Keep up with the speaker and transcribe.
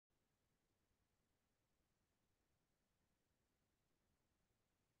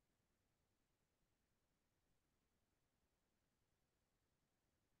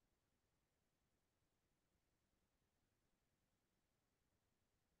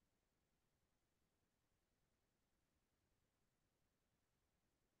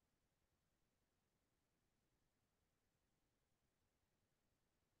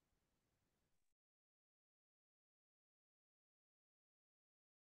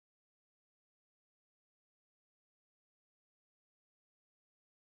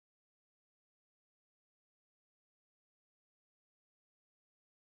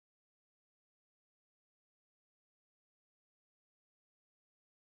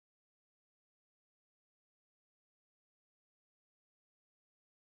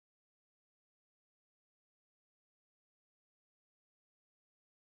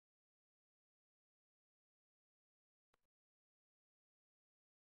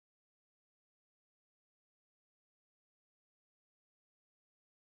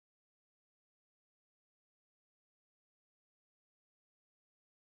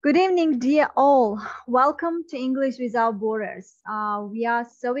Good evening, dear all. Welcome to English Without Borders. We are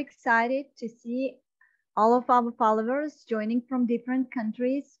so excited to see all of our followers joining from different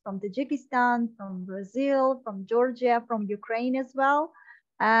countries, from Tajikistan, from Brazil, from Georgia, from Ukraine as well.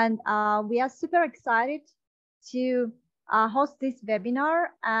 And we are super excited to host this webinar.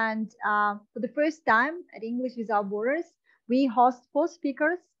 And for the first time at English Without Borders, we host 4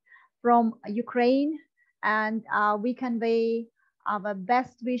 speakers from Ukraine, and we convey our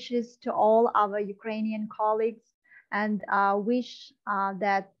best wishes to all our Ukrainian colleagues and wish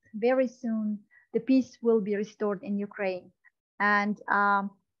that very soon the peace will be restored in Ukraine. And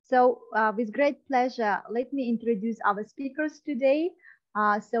with great pleasure, let me introduce our speakers today.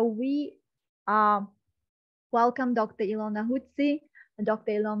 We uh, welcome Dr. Ilona Huszti,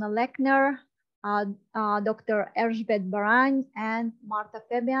 Dr. Ilona Lechner, Dr. Erzsébet Bárány, and Márta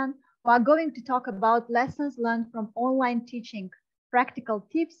Fábián, who are going to talk about lessons learned from online teaching, practical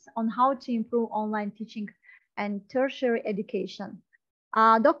tips on how to improve online teaching and tertiary education.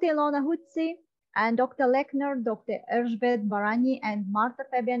 Dr. Ilona Huszti and Dr. Lechner, Dr. Erzsébet Bárány, and Márta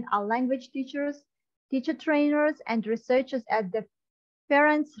Fábián are language teachers, teacher trainers, and researchers at the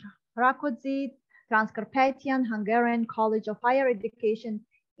Ferenc Rakoczy Transcarpathian Hungarian College of Higher Education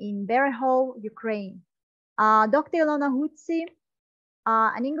in Berehovo, Ukraine. Dr. Ilona Huszti,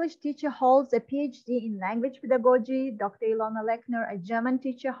 an English teacher, holds a PhD in language pedagogy. Dr. Ilona Lechner, a German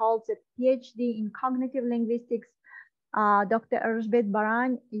teacher, holds a PhD in cognitive linguistics. Dr. Erzsébet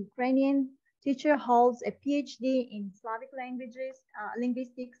Bárány, a Ukrainian teacher, holds a PhD in Slavic languages,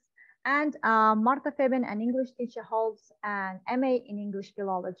 linguistics. And Márta Fábián, an English teacher, holds an MA in English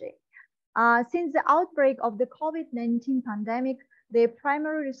philology. Since the outbreak of the COVID-19 pandemic, their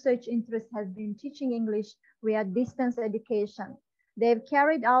primary research interest has been teaching English via distance education. They've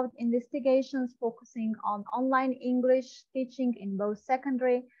carried out investigations focusing on online English teaching in both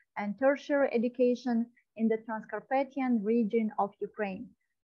secondary and tertiary education in the Transcarpathian region of Ukraine.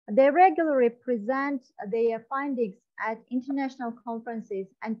 They regularly present their findings at international conferences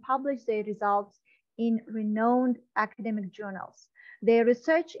and publish their results in renowned academic journals. Their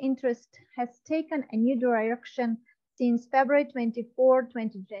research interest has taken a new direction since February 24,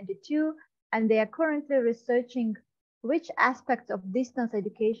 2022, and they are currently researching which aspects of distance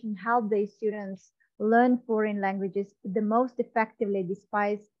education help their students learn foreign languages the most effectively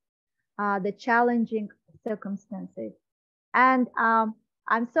despite the challenging circumstances. And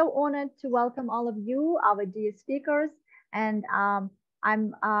I'm so honored to welcome all of you, our dear speakers, and I'm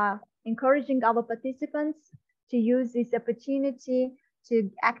encouraging our participants to use this opportunity to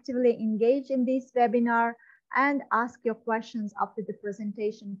actively engage in this webinar and ask your questions after the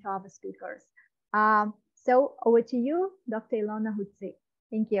presentation to our speakers. So over to you, Dr. Ilona Huszti.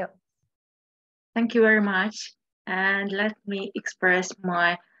 Thank you. Thank you very much. And let me express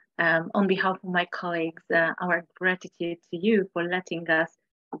my, on behalf of my colleagues, our gratitude to you for letting us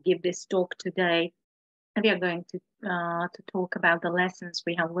give this talk today. And we are going to talk about the lessons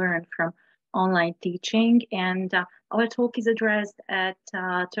we have learned from online teaching. And our talk is addressed at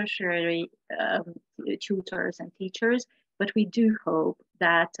tertiary tutors and teachers, but we do hope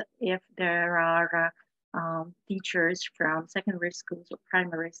that if there are teachers from secondary schools or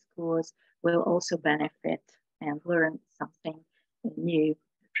primary schools will also benefit and learn something new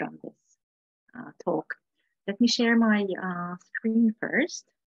from this talk. Let me share my screen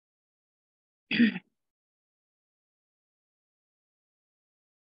first.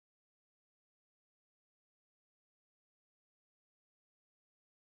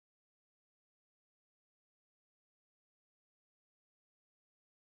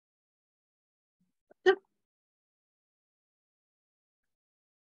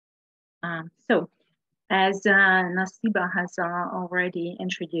 So, as Nasiba has already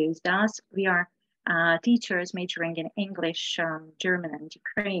introduced us, we are teachers majoring in English, German, and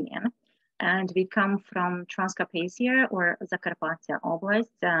Ukrainian. And we come from Transcarpathia or Zakarpattia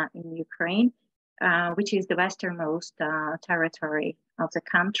Oblast in Ukraine, which is the westernmost territory of the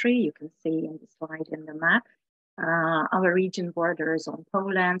country. You can see in the slide in the map. Our region borders on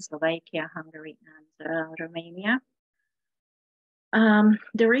Poland, Slovakia, Hungary, and Romania.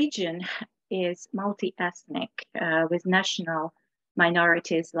 The region is multi-ethnic with national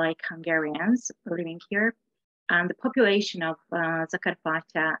minorities like Hungarians living here. And the population of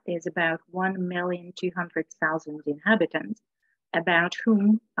Zakarpattia is about 1,200,000 inhabitants, about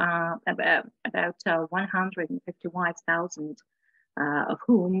whom about 151,000 of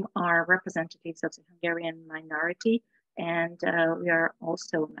whom are representatives of the Hungarian minority, and we are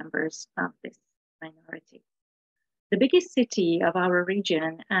also members of this minority. The biggest city of our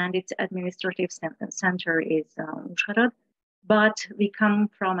region and its administrative center is Uzhhorod, But we come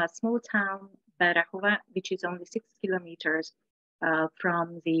from a small town, Bárány, which is only 6 kilometers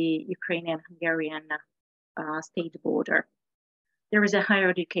from the Ukrainian-Hungarian state border. There is a higher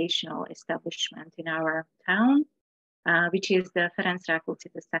educational establishment in our town, which is the Ferenc Rákóczi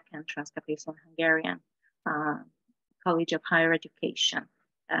II Transcaucasian Hungarian College of Higher Education,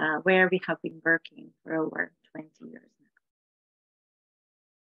 where we have been working for over 20 years now.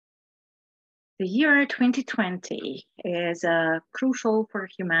 The year 2020 is crucial for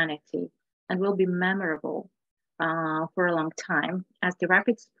humanity and will be memorable for a long time, as the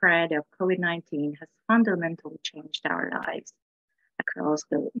rapid spread of COVID-19 has fundamentally changed our lives across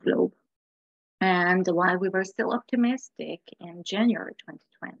the globe. And while we were still optimistic in January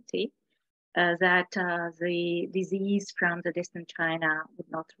 2020 that the disease from the distant China would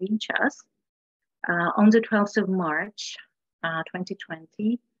not reach us, on the 12th of March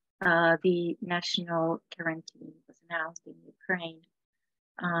 2020, the national quarantine was announced in Ukraine.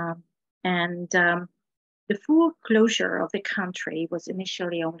 The full closure of the country was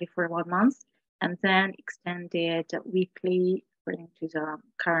initially only for 1 month and then extended weekly according to the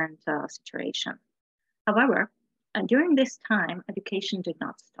current situation. However, during this time, education did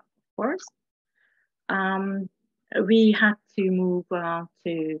not stop, of course. We had to move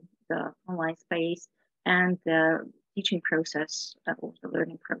to the online space, and the teaching process or the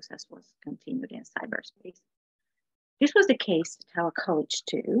learning process was continued in cyberspace. This was the case at our college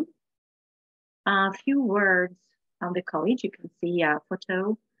too. A few words on the college. You can see a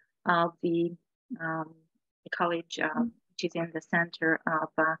photo of the college, which is in the center of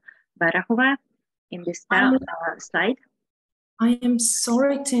Bárány in this slide. I am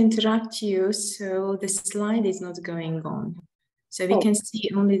sorry to interrupt you. So the slide is not going on. So we can see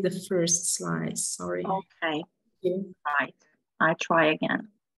only the first slide. Sorry. Okay. Right. I try again.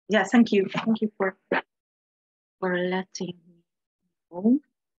 Yeah. Thank you. Thank you for letting me know.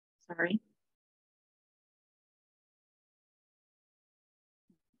 Sorry.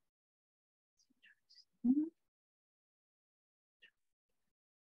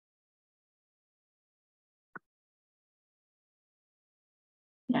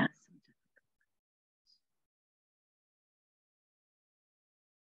 Yes.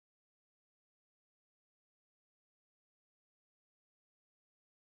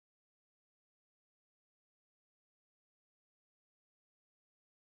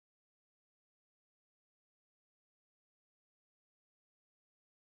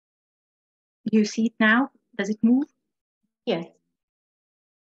 You see it now? Does it move? Yes.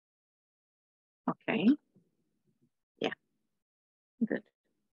 Okay. Yeah. Good.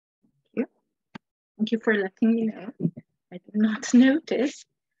 Thank you. Thank you for letting me know. I did not notice.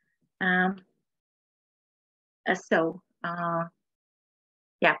 Yeah,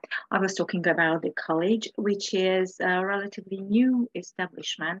 I was talking about the college, which is a relatively new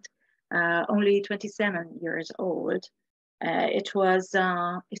establishment, only 27 years old. It was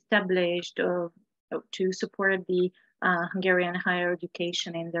established to support the Hungarian higher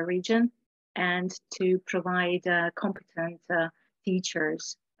education in the region and to provide competent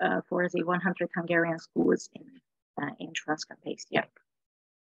teachers for the 100 Hungarian schools in Transcaucasia.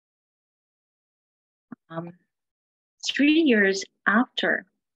 3 years after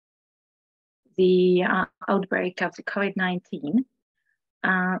the outbreak of the COVID-19,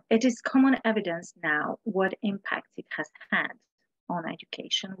 it is common evidence now what impact it has had on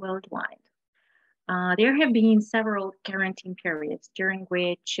education worldwide. There have been several quarantine periods during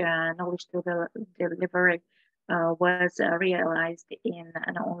which knowledge delivery was realized in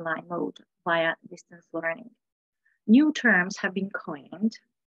an online mode via distance learning. New terms have been coined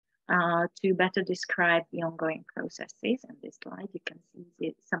to better describe the ongoing processes. In this slide, you can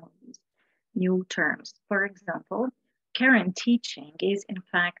see some of these new terms. For example, quarantine teaching is in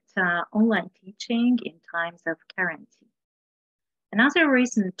fact online teaching in times of quarantine. Another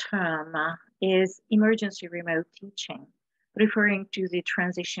recent term is emergency remote teaching, referring to the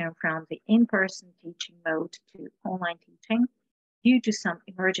transition from the in-person teaching mode to online teaching due to some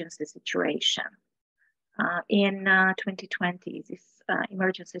emergency situation. In 2020, this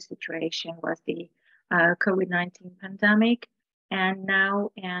emergency situation was the COVID-19 pandemic, and now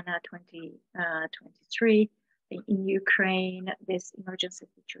in 2023 in Ukraine, this emergency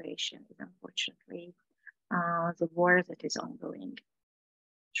situation is unfortunately the war that is ongoing.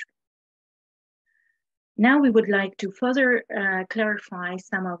 Now we would like to further clarify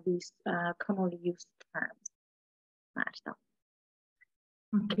some of these commonly used terms. Márta.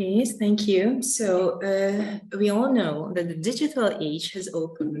 Okay, thank you. So we all know that the digital age has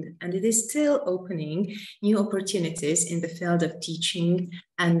opened, and it is still opening new opportunities in the field of teaching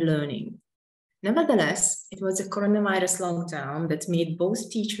and learning. Nevertheless, it was a coronavirus lockdown that made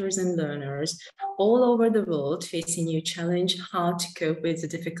both teachers and learners all over the world face a new challenge: how to cope with the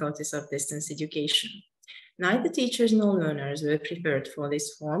difficulties of distance education. Neither teachers nor learners were prepared for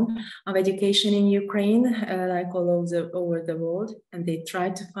this form of education in Ukraine, like all over the world, and they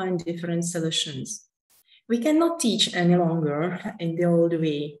tried to find different solutions. We cannot teach any longer in the old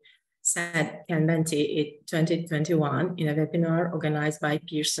way, said Ken Venti in 2021 in a webinar organized by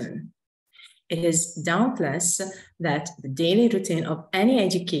Pearson. It is doubtless that the daily routine of any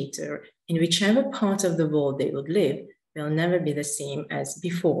educator in whichever part of the world they would live will never be the same as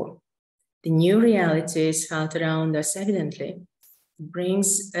before. The new realities felt around us evidently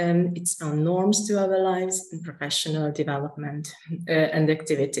brings its own norms to our lives and professional development and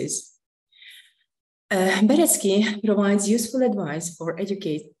activities. Beretsky provides useful advice for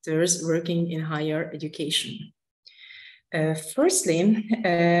educators working in higher education. Firstly,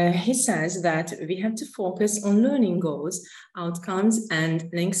 he says that we have to focus on learning goals, outcomes, and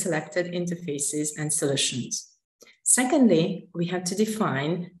link selected interfaces and solutions. Secondly, we have to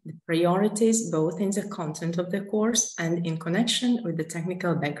define the priorities both in the content of the course and in connection with the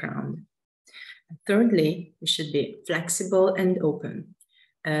technical background. Thirdly, we should be flexible and open.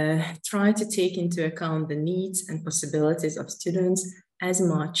 Try to take into account the needs and possibilities of students as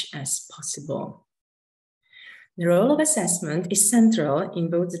much as possible. The role of assessment is central in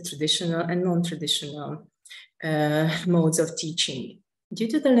both the traditional and non-traditional modes of teaching. Due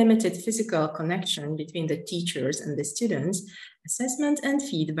to the limited physical connection between the teachers and the students, assessment and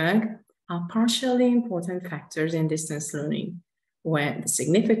feedback are partially important factors in distance learning, where the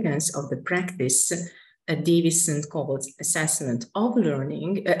significance of the practice Davison calls assessment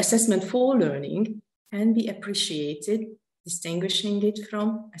for learning can be appreciated, distinguishing it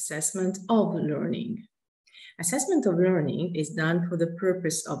from assessment of learning. Assessment of learning is done for the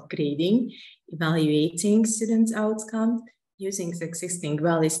purpose of grading, evaluating students' outcomes, using existing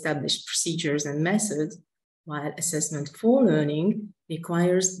well-established procedures and methods, while assessment for learning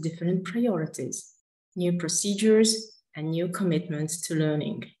requires different priorities, new procedures, and new commitments to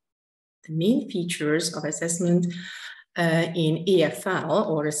learning. The main features of assessment in EFL,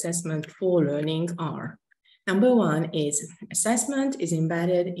 or assessment for learning, are: number one is assessment is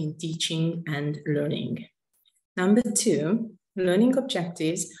embedded in teaching and learning. Number two, learning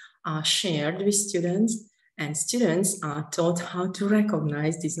objectives are shared with students, and students are taught how to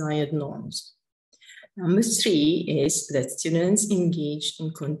recognize desired norms. Number three is that students engage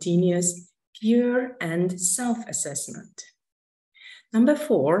in continuous peer and self-assessment. Number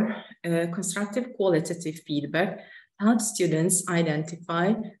four, constructive qualitative feedback helps students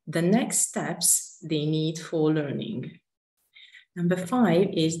identify the next steps they need for learning. Number five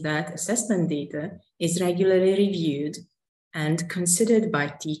is that assessment data is regularly reviewed and considered by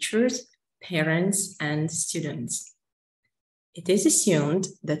teachers, parents, and students. It is assumed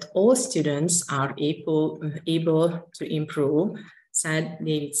that all students are able to improve, said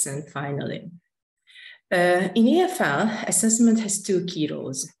Davidson finally. In EFL, assessment has two key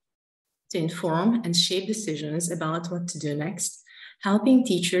roles: to inform and shape decisions about what to do next, helping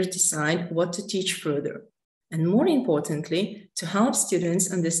teachers decide what to teach further, and more importantly, to help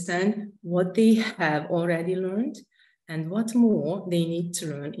students understand what they have already learned and what more they need to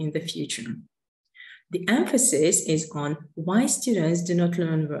learn in the future. The emphasis is on why students do not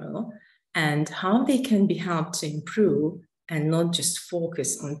learn well and how they can be helped to improve, and not just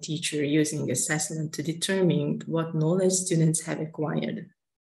focus on teacher using assessment to determine what knowledge students have acquired.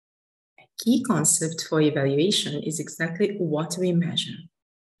 A key concept for evaluation is exactly what we measure.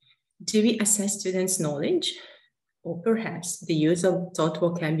 Do we assess students' knowledge, or perhaps the use of taught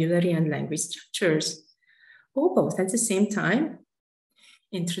vocabulary and language structures, or both at the same time?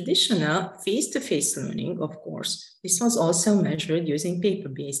 In traditional face-to-face learning, of course, this was also measured using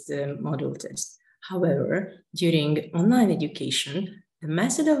paper-based model tests. However, during online education, the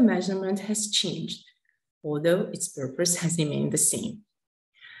method of measurement has changed, although its purpose has remained the same.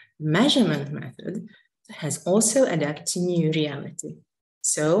 The measurement method has also adapted to new reality.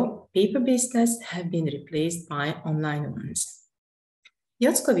 So, paper-based tests have been replaced by online ones.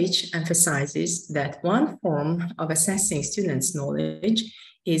 Jockovich emphasizes that one form of assessing students' knowledge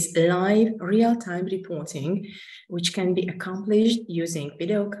is live real-time reporting, which can be accomplished using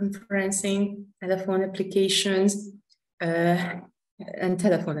video conferencing, telephone applications.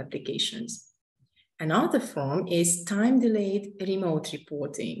 Another form is time-delayed remote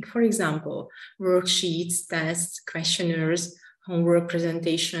reporting. For example, worksheets, tests, questionnaires, homework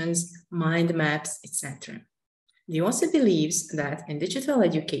presentations, mind maps, etc. The author believes that in digital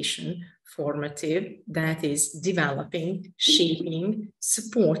education, formative, that is developing, shaping,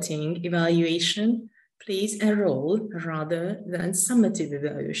 supporting evaluation, plays a role rather than summative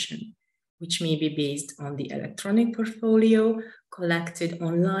evaluation, which may be based on the electronic portfolio collected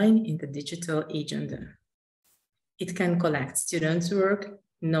online in the digital agenda. It can collect students' work,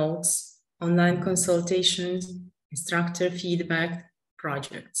 notes, online consultations, instructor feedback,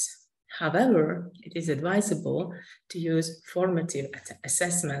 projects. However, it is advisable to use formative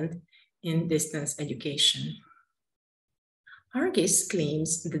assessment in distance education. Argis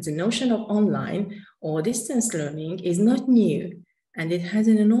claims that the notion of online or distance learning is not new, and it has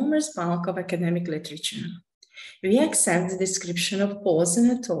an enormous bulk of academic literature. We accept the description of Paulson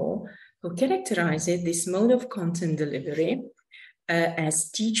et al., who characterizes this mode of content delivery as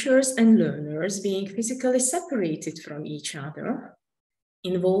teachers and learners being physically separated from each other,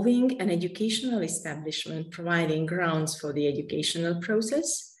 involving an educational establishment providing grounds for the educational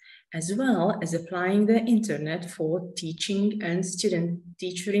process, as well as applying the internet for teaching and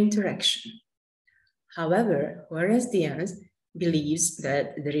student-teacher interaction. However, whereas Diaz believes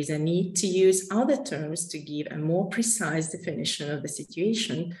that there is a need to use other terms to give a more precise definition of the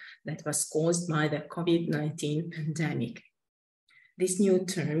situation that was caused by the COVID-19 pandemic. This new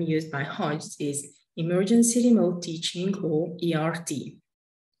term used by Hodges is emergency remote teaching, or ERT.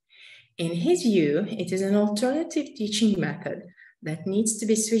 In his view, it is an alternative teaching method that needs to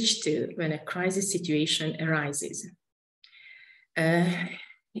be switched to when a crisis situation arises.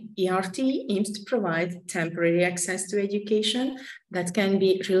 ERT aims to provide temporary access to education that can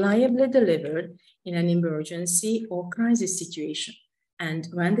be reliably delivered in an emergency or crisis situation. And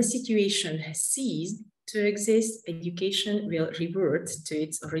when the situation has ceased to exist, education will revert to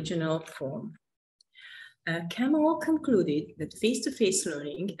its original form. Kamal concluded that face-to-face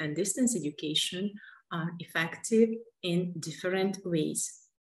learning and distance education are effective in different ways.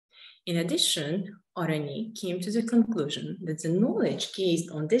 In addition, Orani came to the conclusion that the knowledge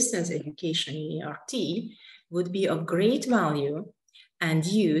gained on distance education in ERT would be of great value and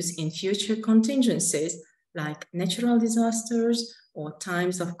use in future contingencies like natural disasters or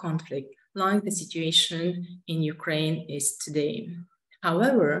times of conflict, like the situation in Ukraine is today.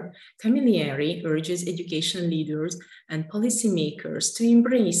 However, Camilleri urges education leaders and policymakers to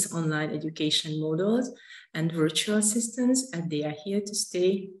embrace online education models and virtual assistants, as they are here to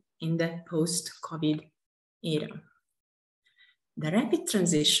stay in the post-COVID era. The rapid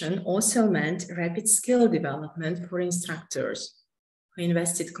transition also meant rapid skill development for instructors, who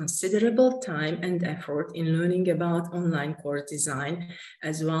invested considerable time and effort in learning about online course design,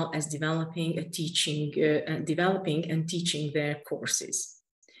 as well as developing and teaching their courses.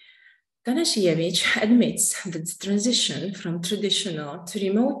 Tanasiewicz admits that the transition from traditional to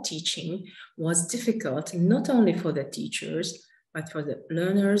remote teaching was difficult not only for the teachers, but for the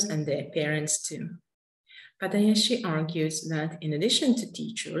learners and their parents too. Padayashi argues that in addition to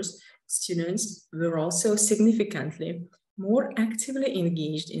teachers, students were also significantly more actively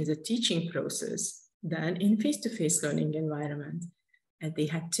engaged in the teaching process than in face-to-face learning environment, and they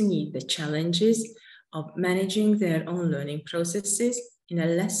had to meet the challenges of managing their own learning processes in a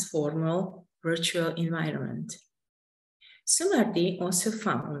less formal virtual environment. Sumardi also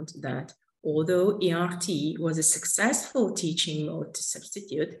found that although ERT was a successful teaching mode to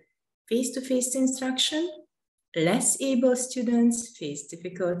substitute face-to-face instruction, less able students face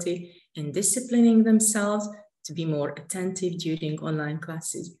difficulty in disciplining themselves to be more attentive during online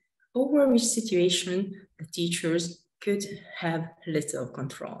classes, over which situation the teachers could have little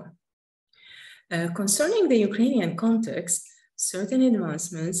control. Concerning the Ukrainian context, certain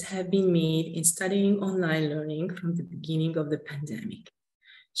advancements have been made in studying online learning from the beginning of the pandemic.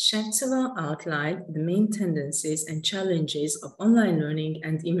 Shevtsova outlined the main tendencies and challenges of online learning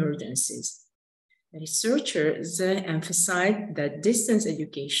and emergencies. The researchers emphasized that distance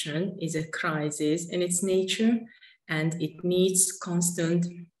education is a crisis in its nature, and it needs constant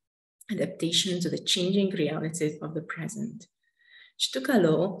adaptation to the changing realities of the present.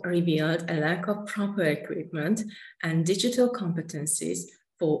 Shtukalo revealed a lack of proper equipment and digital competencies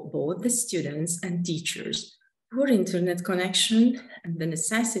for both the students and teachers, poor internet connection, and the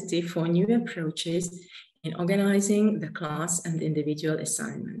necessity for new approaches in organizing the class and individual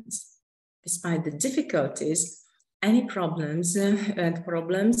assignments. Despite the difficulties, the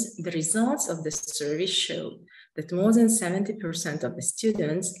results of the survey showed that more than 70% of the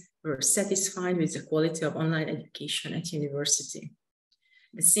students were satisfied with the quality of online education at university.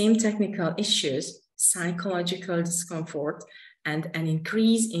 The same technical issues, psychological discomfort, and an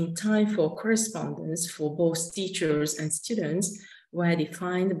increase in time for correspondence for both teachers and students were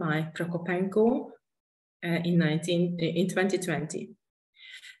defined by Prokopenko in 2020.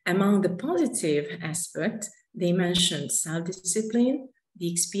 Among the positive aspects, they mentioned self-discipline,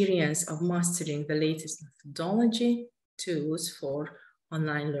 the experience of mastering the latest methodology, tools for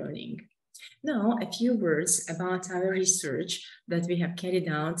online learning. Now, a few words about our research that we have carried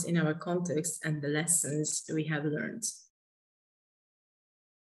out in our context and the lessons we have learned.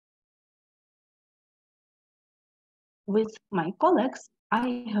 With my colleagues,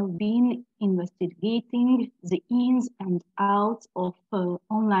 I have been investigating the ins and outs of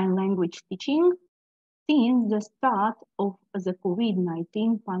online language teaching since the start of the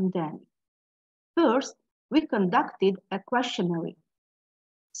COVID-19 pandemic. First, we conducted a questionnaire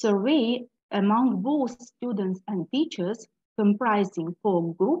survey among both students and teachers comprising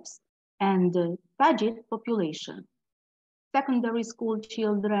 4 groups and target population: secondary school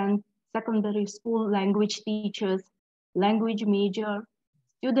children, secondary school language teachers, language major,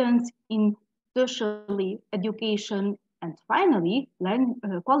 students in tertiary education, and finally,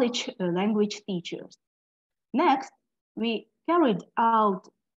 college language teachers. Next, we carried out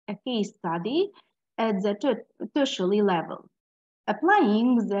a case study at the tertiary level,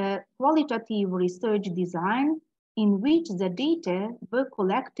 applying the qualitative research design in which the data were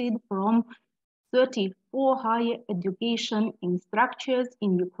collected from 34 higher education instructors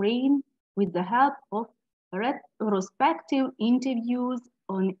in Ukraine with the help of retrospective interviews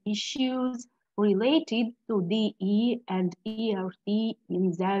on issues related to DE and ERT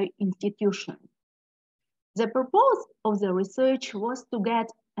in their institutions. The purpose of the research was to get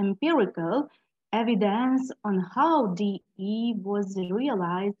empirical evidence on how DE was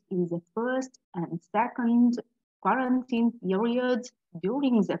realized in the first and second quarantine periods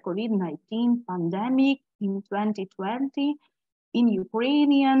during the COVID-19 pandemic in 2020 in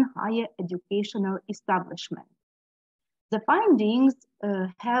Ukrainian higher educational establishments. The findings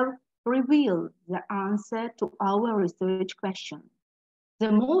have revealed the answer to our research question.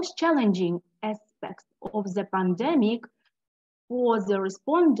 The most challenging aspects of the pandemic for the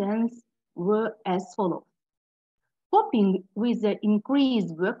respondents were as follows: coping with the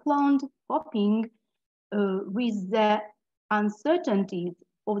increased workload, coping with the uncertainties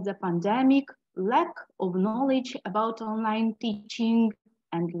of the pandemic, lack of knowledge about online teaching,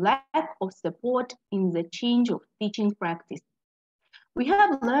 and lack of support in the change of teaching practice. We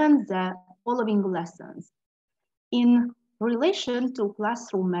have learned the following lessons. In relation to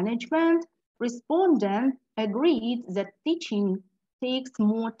classroom management, respondents agreed that teaching takes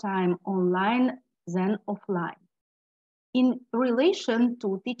more time online than offline. In relation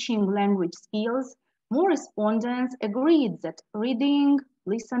to teaching language skills, more respondents agreed that reading,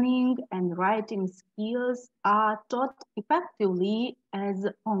 listening, and writing skills are taught effectively as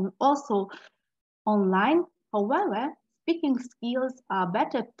also online. However, speaking skills are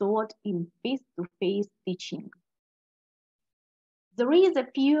better taught in face-to-face teaching. There is a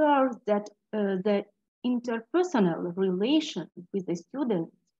fear that the interpersonal relation with the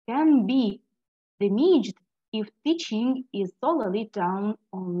students can be damaged if teaching is solely done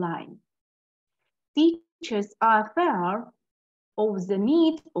online. Teachers are aware of the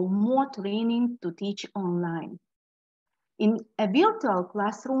need of more training to teach online. In a virtual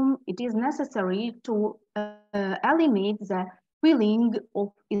classroom, it is necessary to eliminate the feeling of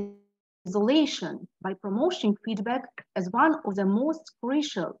isolation by promoting feedback as one of the most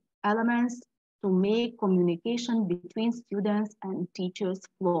crucial elements to make communication between students and teachers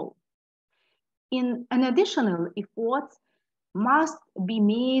flow. In an additional efforts must be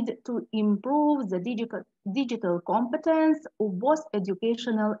made to improve the digital competence of both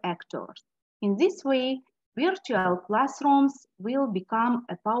educational actors. In this way, virtual classrooms will become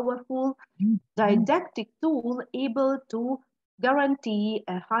a powerful didactic tool able to guarantee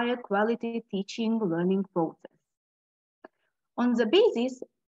a higher quality teaching learning process. On the basis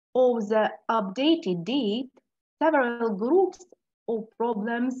of the updated data, several groups of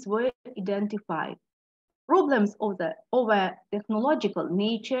problems were identified. Problems of a technological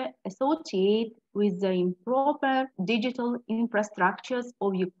nature associated with the improper digital infrastructures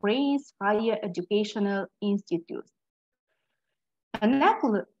of Ukraine's higher educational institutes.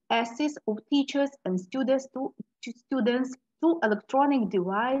 Unequal access of teachers and students to electronic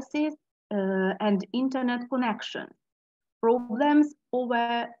devices and internet connection. Problems of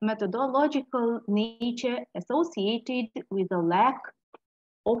a methodological nature associated with the lack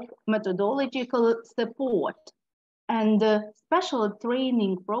of methodological support and special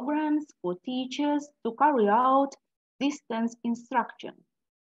training programs for teachers to carry out distance instruction.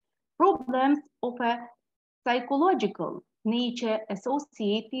 Problems of a psychological nature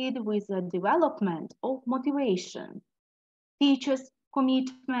associated with the development of motivation. Teachers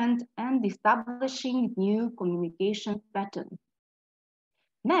commitment, and establishing new communication patterns.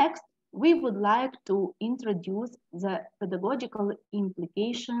 Next, we would like to introduce the pedagogical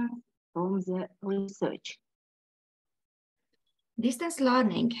implications from the research. Distance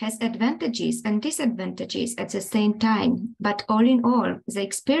learning has advantages and disadvantages at the same time, but all in all, the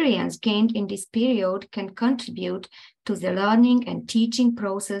experience gained in this period can contribute to the learning and teaching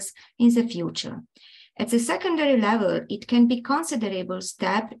process in the future. At the secondary level, it can be a considerable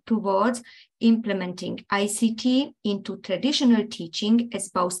step towards implementing ICT into traditional teaching, as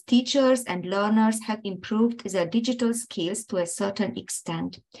both teachers and learners have improved their digital skills to a certain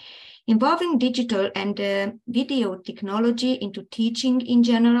extent. Involving digital and video technology into teaching in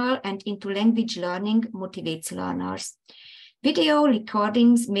general and into language learning motivates learners. Video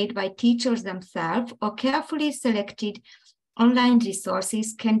recordings made by teachers themselves or carefully selected online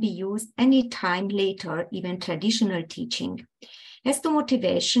resources can be used anytime later, even traditional teaching. As to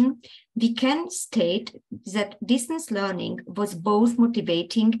motivation, we can state that distance learning was both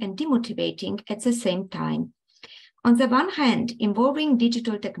motivating and demotivating at the same time. On the one hand, involving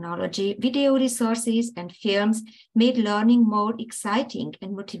digital technology, video resources, and films made learning more exciting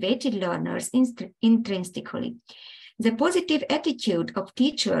and motivated learners intrinsically. The positive attitude of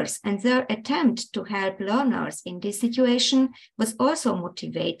teachers and their attempt to help learners in this situation was also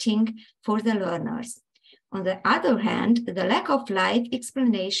motivating for the learners. On the other hand, the lack of live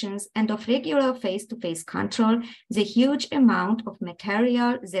explanations and of regular face-to-face control, the huge amount of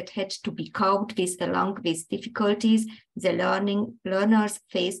material that had to be coped with along with difficulties the learners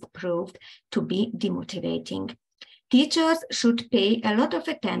faced proved to be demotivating. Teachers should pay a lot of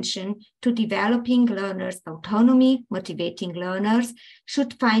attention to developing learners' autonomy. Motivating learners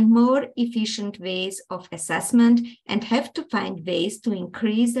should find more efficient ways of assessment and have to find ways to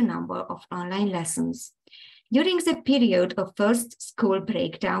increase the number of online lessons. During the period of first school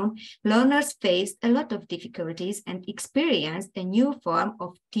breakdown, learners faced a lot of difficulties and experienced a new form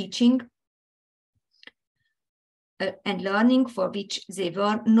of teaching and learning for which they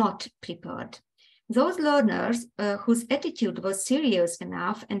were not prepared. Those learners whose attitude was serious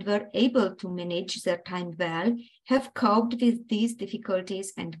enough and were able to manage their time well have coped with these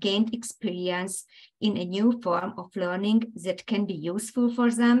difficulties and gained experience in a new form of learning that can be useful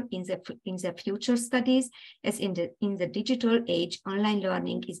for them in their future studies, as in the digital age, online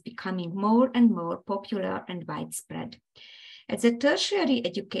learning is becoming more and more popular and widespread. At the tertiary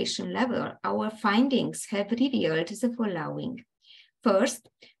education level, our findings have revealed the following. First,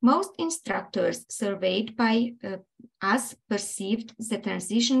 most instructors surveyed by us perceived the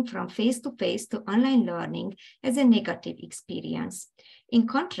transition from face-to-face to online learning as a negative experience. In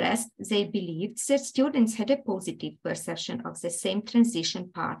contrast, they believed that students had a positive perception of the same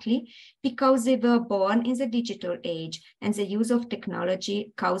transition, partly because they were born in the digital age and the use of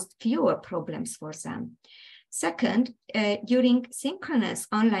technology caused fewer problems for them. Second, during synchronous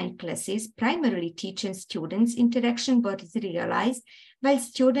online classes, primarily teacher-students interaction was realized, while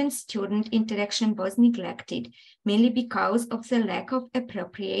student-student interaction was neglected, mainly because of the lack of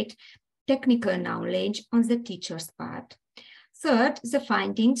appropriate technical knowledge on the teacher's part. Third, the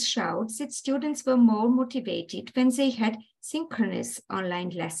findings showed that students were more motivated when they had synchronous online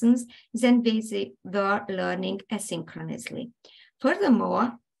lessons than when they were learning asynchronously.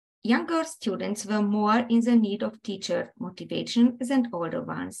 Furthermore, younger students were more in the need of teacher motivation than older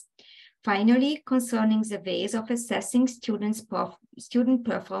ones. Finally, concerning the ways of assessing student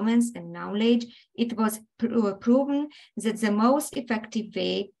performance and knowledge, it was proven that the most effective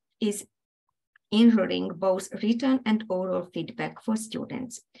way is ensuring both written and oral feedback for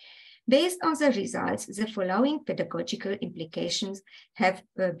students. Based on the results, the following pedagogical implications have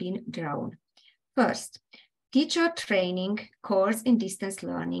been drawn. First, teacher training courses in distance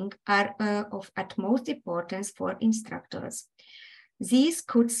learning are of utmost importance for instructors. These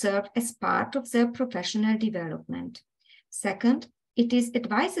could serve as part of their professional development. Second, it is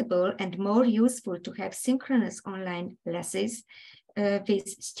advisable and more useful to have synchronous online lessons with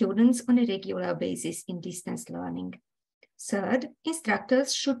students on a regular basis in distance learning. Third,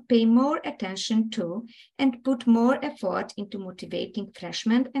 instructors should pay more attention to and put more effort into motivating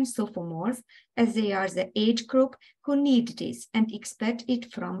freshmen and sophomores, as they are the age group who need this and expect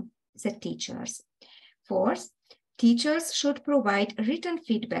it from the teachers. Fourth, teachers should provide written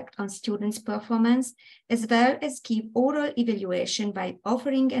feedback on students' performance, as well as give oral evaluation by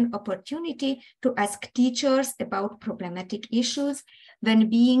offering an opportunity to ask teachers about problematic issues when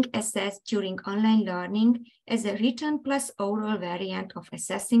being assessed during online learning, as a written plus oral variant of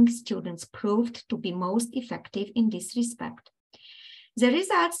assessing students proved to be most effective in this respect. The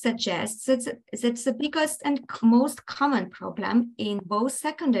results suggest that the biggest and most common problem in both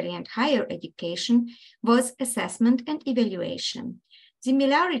secondary and higher education was assessment and evaluation.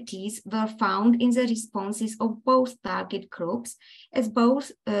 Similarities were found in the responses of both target groups, as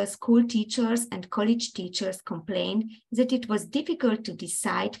both school teachers and college teachers complained that it was difficult to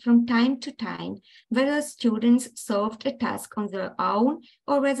decide from time to time whether students solved a task on their own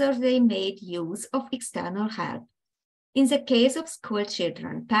or whether they made use of external help. In the case of school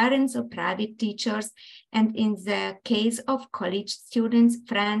children, parents or private teachers, and in the case of college students,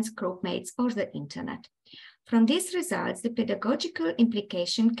 friends, groupmates, or the internet. From these results, the pedagogical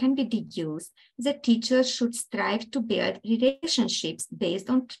implication can be deduced that teachers should strive to build relationships based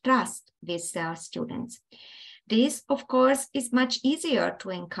on trust with their students. This, of course, is much easier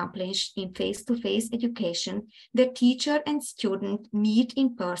to accomplish in face-to-face education where teacher and student meet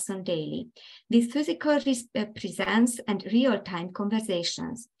in person daily, with physical presence and real-time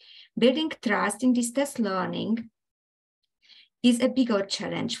conversations. Building trust in distance learning is a bigger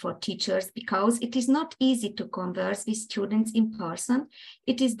challenge for teachers because it is not easy to converse with students in person.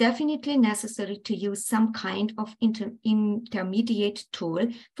 It is definitely necessary to use some kind of intermediate tool,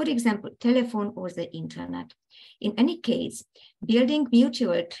 for example, telephone or the internet. In any case, building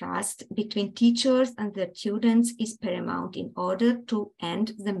mutual trust between teachers and their students is paramount in order to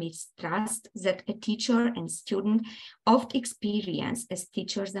end the mistrust that a teacher and student often experience as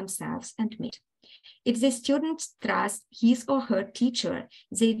teachers themselves admit. If the students trust his or her teacher,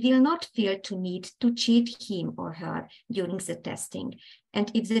 they will not feel to need to cheat him or her during the testing.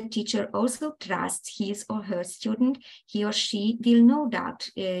 And if the teacher also trusts his or her student, he or she will no doubt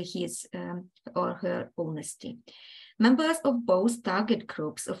his or her honesty. Members of both target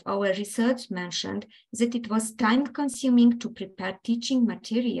groups of our research mentioned that it was time-consuming to prepare teaching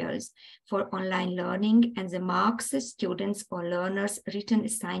materials for online learning and the marks the students or learners' written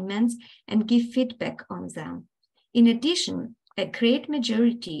assignments and give feedback on them. In addition, a great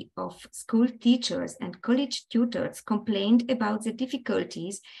majority of school teachers and college tutors complained about the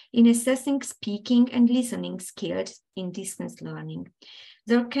difficulties in assessing speaking and listening skills in distance learning.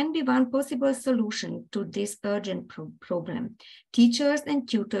 There can be one possible solution to this urgent problem. Teachers and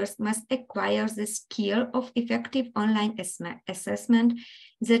tutors must acquire the skill of effective online assessment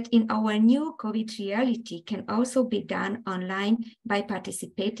that in our new COVID reality can also be done online by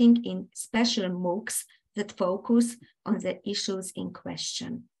participating in special MOOCs that focus on the issues in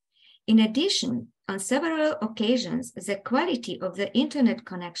question. In addition, on several occasions, the quality of the internet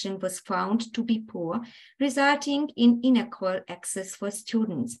connection was found to be poor, resulting in unequal access for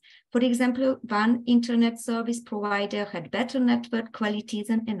students. For example, one internet service provider had better network quality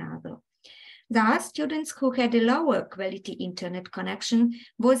than another. Thus, students who had a lower quality internet connection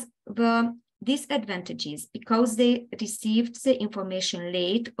were disadvantages because they received the information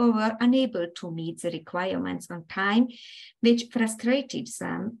late or were unable to meet the requirements on time, which frustrated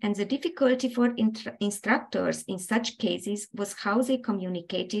them. And the difficulty for instructors in such cases was how they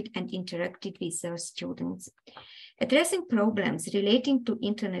communicated and interacted with their students. Addressing problems relating to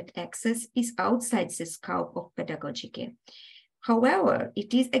internet access is outside the scope of pedagogy. However,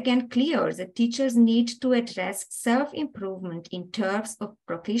 it is again clear that teachers need to address self-improvement in terms of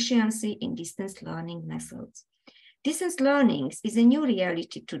proficiency in distance learning methods. Distance learning is a new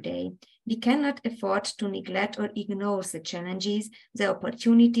reality today. We cannot afford to neglect or ignore the challenges, the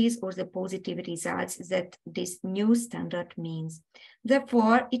opportunities, or the positive results that this new standard means.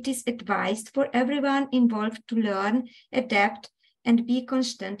 Therefore, it is advised for everyone involved to learn, adapt, and be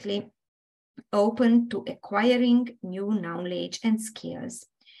constantly open to acquiring new knowledge and skills.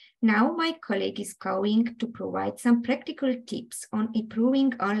 Now my colleague is going to provide some practical tips on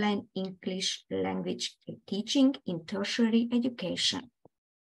improving online English language teaching in tertiary education.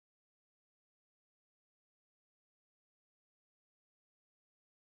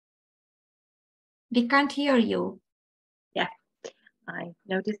 We can't hear you. Yeah, I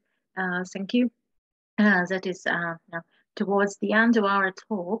noticed. Thank you. That is now towards the end of our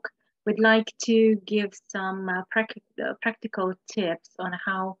talk. We'd like to give some practical tips on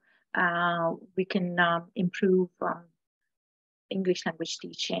how we can improve English language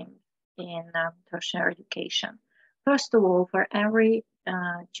teaching in tertiary education. First of all, for every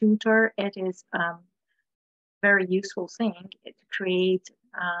tutor, it is a very useful thing to create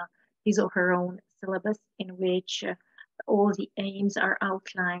his or her own syllabus in which all the aims are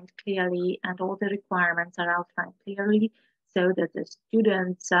outlined clearly and all the requirements are outlined clearly, so that the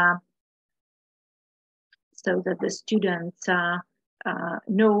students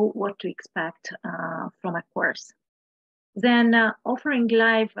know what to expect from a course. Then offering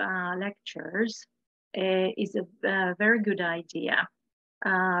live lectures is a very good idea.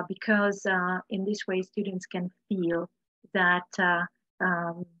 because in this way students can feel that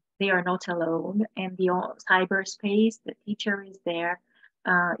they are not alone in the cyberspace. The teacher is there,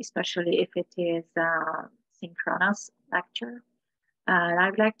 especially if it is synchronous lecture,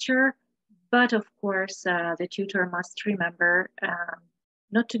 live lecture. But of course, the tutor must remember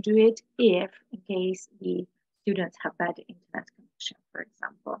not to do it if, in case the students have bad internet connection, for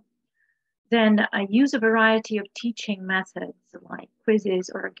example. Then I use a variety of teaching methods like quizzes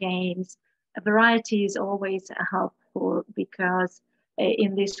or games. A variety is always helpful because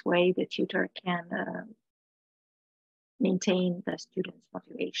in this way the tutor can maintain the student's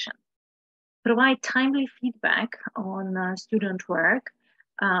motivation. Provide timely feedback on student work.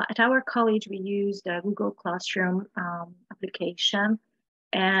 At our college, we used a Google Classroom application,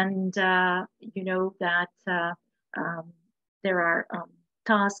 and you know that there are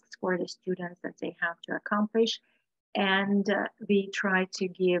tasks for the students that they have to accomplish, and we try to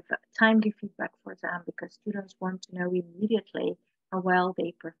give timely feedback for them because students want to know immediately how well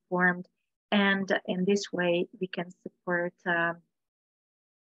they performed, and in this way we can support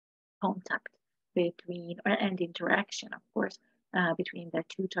contact between and interaction, of course, between the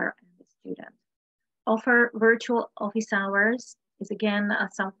tutor and the student. Offer virtual office hours is again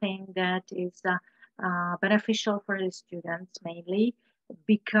something that is beneficial for the students mainly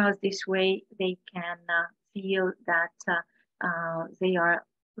because this way they can feel that they are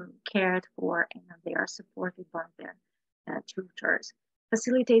cared for and they are supported by their tutors.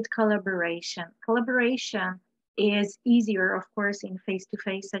 Facilitate collaboration. Collaboration is easier, of course, in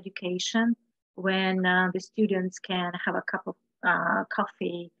face-to-face education when the students can have a cup of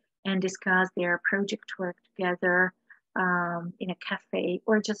coffee and discuss their project work together in a cafe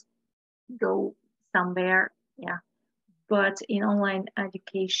or just go somewhere. Yeah. But in online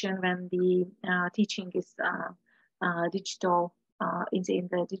education, when the teaching is digital, in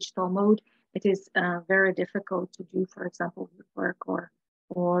the digital mode, it is very difficult to do, for example, work or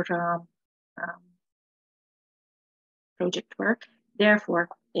project work. Therefore,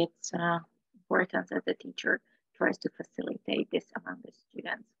 it's important that the teacher tries to facilitate this among the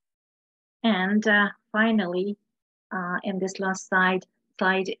students. And finally, in this last slide,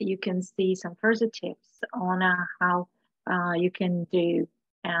 you can see some further tips on how you can do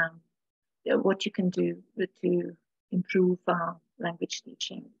what you can do to improve language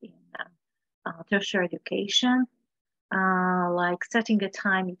teaching in tertiary education, like setting a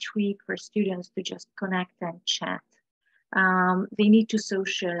time each week for students to just connect and chat. They need to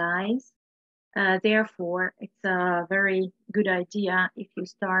socialize. Therefore, it's a very good idea if you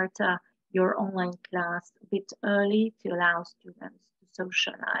start your online class a bit early to allow students to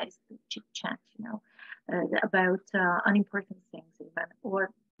socialize, to chit chat, you know, about unimportant things even, or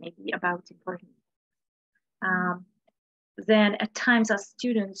maybe about important things. Then at times ask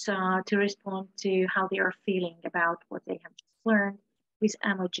students to respond to how they are feeling about what they have just learned with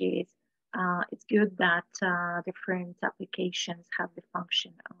emojis. It's good that different applications have the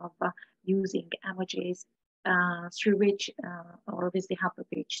function of using emojis through which or with the help of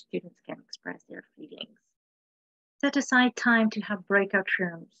which students can express their feelings. Set aside time to have breakout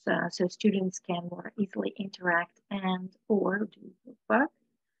rooms so students can more easily interact and or do work.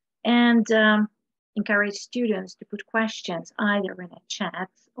 And encourage students to put questions either in a chat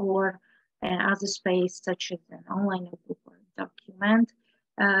or as a space such as an online notebook or a document.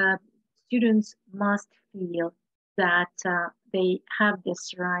 Students must feel that they have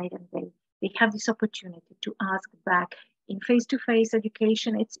this right and they have this opportunity to ask back. In face-to-face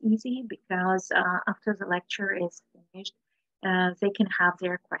education, it's easy because after the lecture is finished, they can have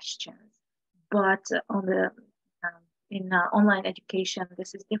their questions. But on the in online education,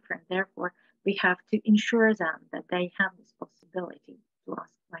 this is different. Therefore, we have to ensure them that they have this possibility to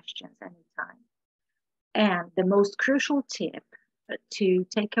ask questions anytime. And the most crucial tip to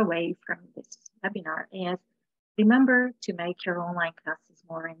take away from this webinar is remember to make your online classes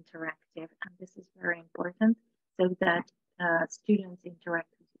more interactive. And this is very important so that students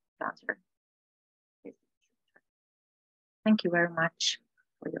interact with each other. Thank you very much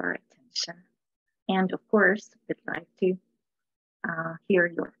for your attention. And of course, we'd like to hear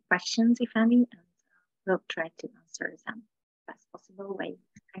your questions, if any, and we'll try to answer them in the best possible way.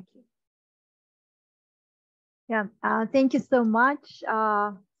 Thank you. Yeah, thank you so much.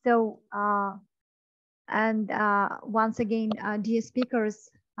 Once again, dear speakers,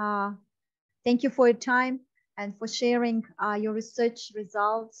 thank you for your time and for sharing your research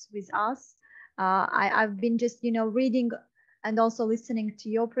results with us. I've been just, reading and also listening to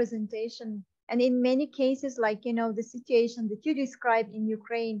your presentation. And in many cases, like, the situation that you described in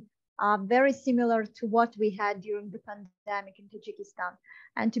Ukraine, very similar to what we had during the pandemic in Tajikistan.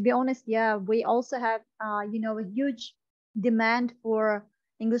 And to be honest, yeah, we also have, you know, a huge demand for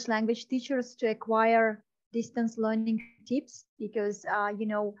English language teachers to acquire distance learning tips, because, you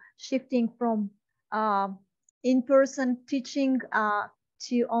know, shifting from in-person teaching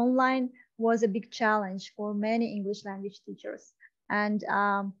to online was a big challenge for many English language teachers. And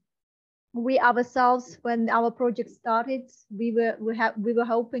we ourselves, when our project started, we were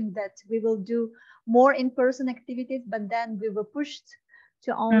hoping that we will do more in-person activities, but then we were pushed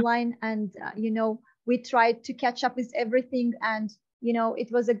to online, and you know, we tried to catch up with everything, and you know,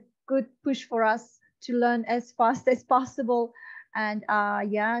 it was a good push for us to learn as fast as possible, and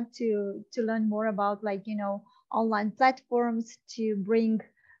yeah, to learn more about, like, you know, online platforms, to bring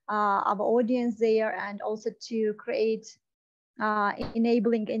our audience there, and also to create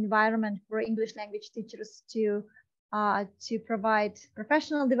enabling environment for English language teachers to provide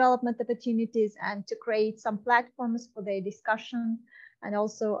professional development opportunities, and to create some platforms for their discussion, and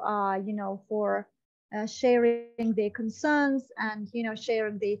also you know, for sharing their concerns, and you know,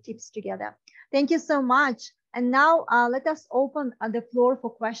 sharing their tips together. Thank you so much. And now let us open the floor for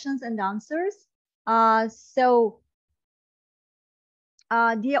questions and answers. So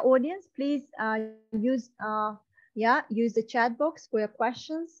dear audience, please use the chat box for your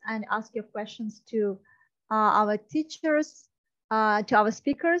questions, and ask your questions to our teachers, to our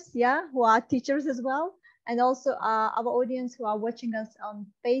speakers, yeah, who are teachers as well, and also our audience who are watching us on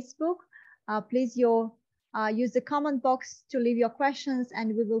Facebook. Please use the comment box to leave your questions,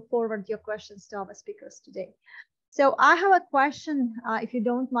 and we will forward your questions to our speakers today. So I have a question, if you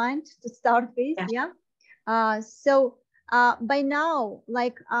don't mind, to start with. Yeah. So by now,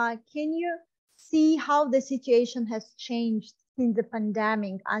 like, can you see how the situation has changed since the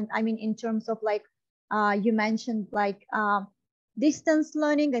pandemic? And I mean, in terms of, like, you mentioned, like, distance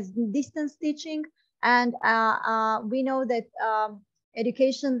learning as distance teaching, and we know that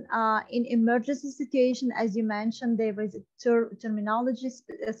education in emergency situation, as you mentioned, there was a terminology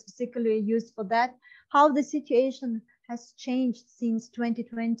specifically used for that. How the situation has changed since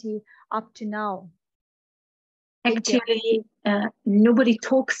 2020 up to now? Actually, nobody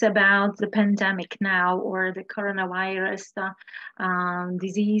talks about the pandemic now, or the coronavirus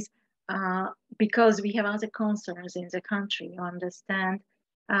disease, because we have other concerns in the country, you understand.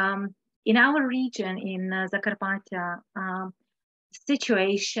 In our region, in Zakarpattia,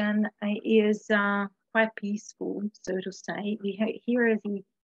 situation is quite peaceful, so to say. We hear the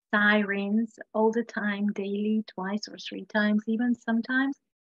sirens all the time, daily, twice or three times even sometimes.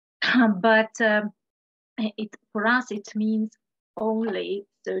 But for us, it means only,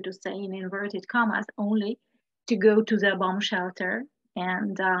 so to say, in inverted commas, only to go to the bomb shelter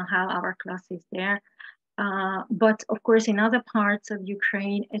and have our classes there. But of course, in other parts of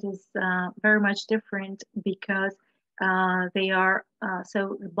Ukraine, it is very much different, because they are,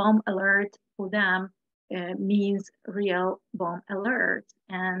 so the bomb alert for them means real bomb alert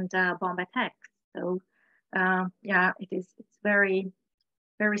and bomb attacks. So yeah, it's very,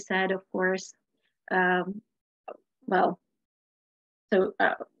 very sad, of course. Well, so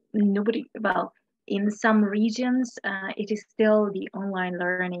in some regions, it is still the online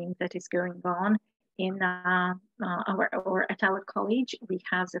learning that is going on. In at our college, we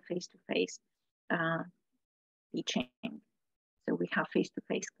have the face-to-face teaching. So we have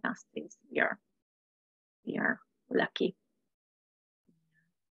face-to-face classes. We are lucky.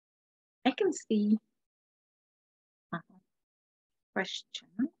 I can see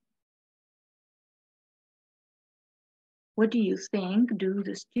question. What do you think? Do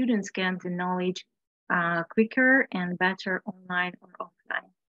the students get the knowledge quicker and better online or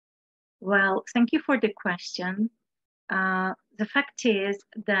offline? Well, thank you for the question. The fact is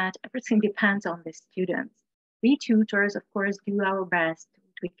that everything depends on the students. We tutors, of course, do our best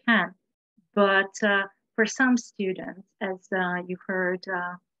what we can. But for some students, as you heard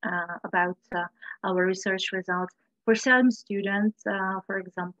about our research results, for some students, for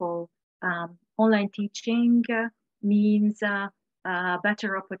example, online teaching means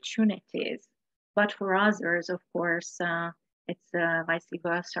better opportunities. But for others, of course, it's vice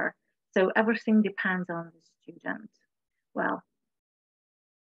versa. So everything depends on the student. Well,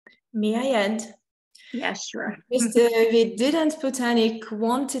 may I add? Yeah, sure. We didn't put any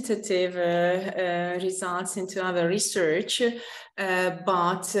quantitative results into our research,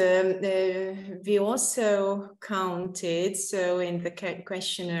 but we also counted, so in the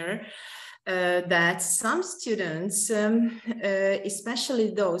questionnaire, that some students,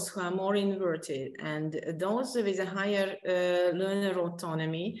 especially those who are more inverted and those with a higher learner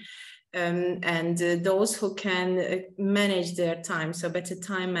autonomy, and those who can manage their time, so better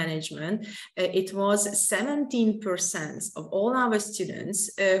time management. It was 17% of all our students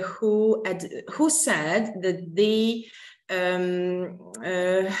who said that they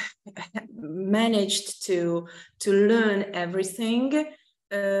managed to learn everything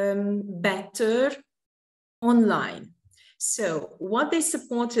better online. So what they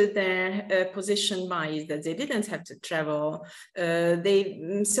supported their position by is that they didn't have to travel.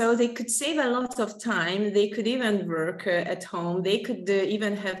 So they could save a lot of time. They could even work at home. They could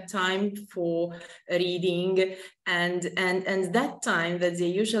even have time for reading, and that time that they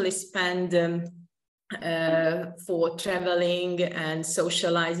usually spend for traveling and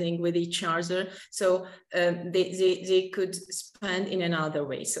socializing with each other. So they could spend in another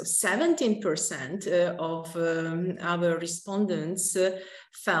way. So 17% of our respondents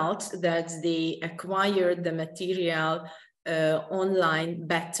felt that they acquired the material online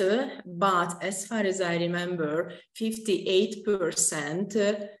better, but as far as I remember,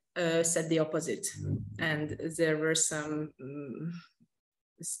 58% said the opposite. And there were some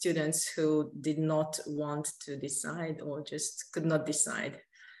students who did not want to decide or just could not decide.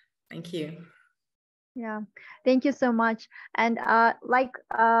 Thank you. Yeah, thank you so much. And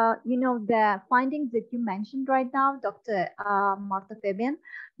you know, the findings that you mentioned right now, Dr. Márta Fábián,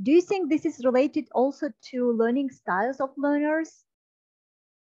 do you think this is related also to learning styles of learners?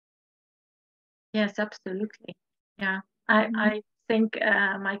 Yes, absolutely. Yeah, I think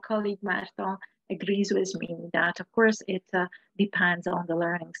my colleague Márta agrees with me that, of course, it depends on the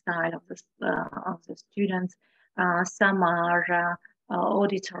learning style of the students. Some are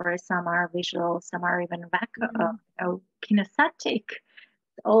auditory, some are visual, some are even kinesthetic.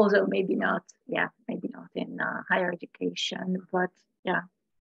 Although maybe not in higher education, but yeah,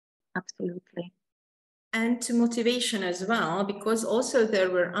 absolutely. And to motivation as well, because also there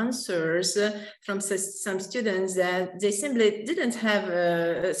were answers from some students that they simply didn't have,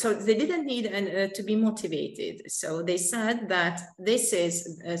 so they didn't need to be motivated. So they said that this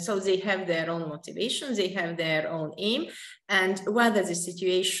is, so they have their own motivation, they have their own aim, and whether the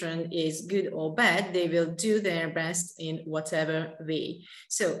situation is good or bad, they will do their best in whatever way.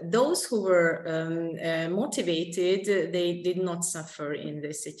 So those who were motivated, they did not suffer in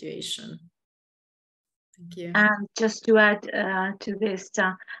this situation. Thank you. And just to add to this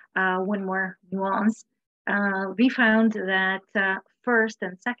one more nuance, we found that first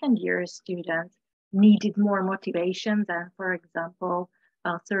and second year students needed more motivation than, for example,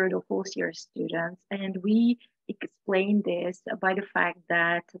 third or fourth year students. And we explained this by the fact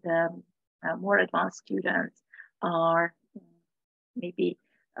that the more advanced students are maybe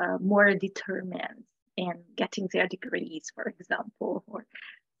more determined in getting their degrees, for example, or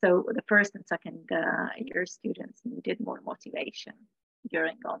so the first and second year students needed more motivation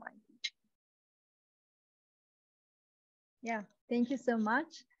during online teaching. Yeah, thank you so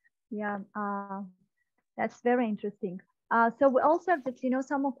much. Yeah, that's very interesting. So we also have,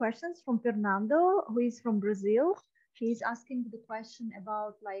 some more questions from Fernando, who is from Brazil. He's asking the question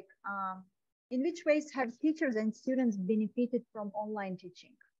about in which ways have teachers and students benefited from online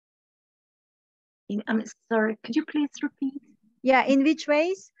teaching? I'm sorry, could you please repeat? Yeah, in which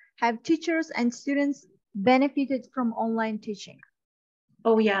ways have teachers and students benefited from online teaching?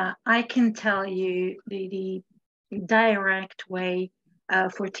 Oh yeah, I can tell you the direct way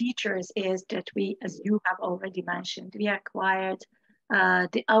for teachers is that we, as you have already mentioned, we acquired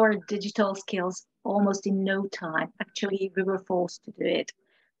our digital skills almost in no time. Actually, we were forced to do it.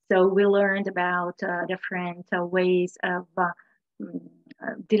 So we learned about different ways of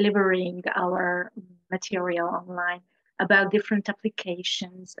delivering our material online, about different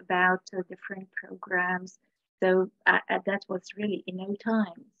applications, about different programs. So that was really in no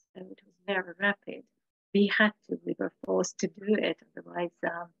time. So it was very rapid. We were forced to do it. Otherwise,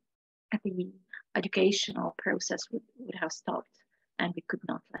 the educational process would have stopped, and we could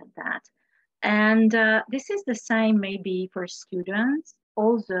not let that. And this is the same maybe for students.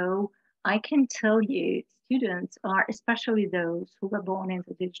 Although I can tell you, students are, especially those who were born in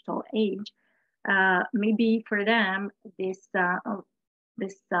the digital age, maybe for them, this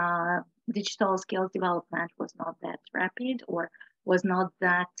digital skills development was not that rapid or was not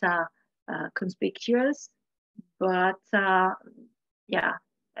that conspicuous. But yeah,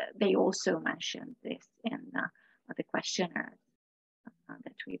 they also mentioned this in the questionnaire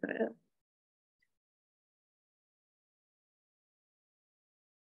that we were.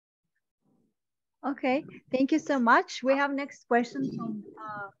 Okay, thank you so much. We have next question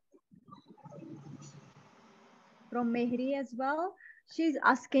from Mehri as well. She's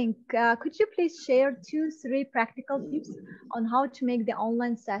asking, could you please share 2-3 practical tips on how to make the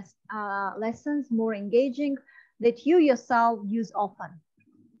online lessons more engaging that you yourself use often?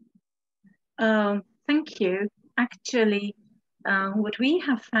 Thank you. Actually, what we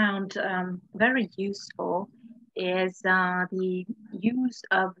have found very useful is the use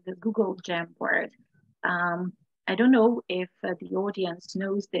of the Google Jamboard. I don't know if the audience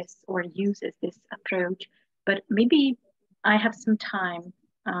knows this or uses this approach, but maybe I have some time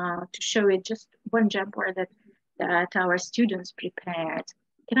to show it, just one Jamboard that our students prepared.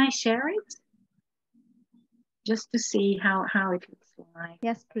 Can I share it? Just to see how it looks like.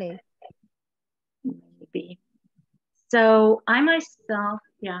 Yes, please. Maybe. So I myself,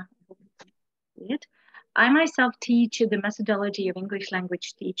 I myself teach the methodology of English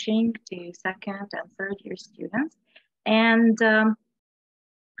language teaching to second and third year students. And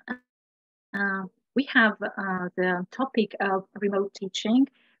we have the topic of remote teaching,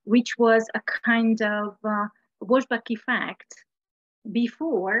 which was a kind of washback effect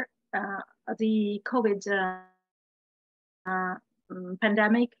before the COVID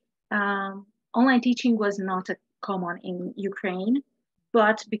pandemic. Online teaching was not common in Ukraine,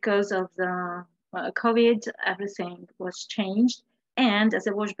 but because of the COVID, everything was changed. And as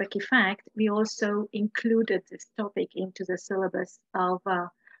a washback effect, we also included this topic into the syllabus of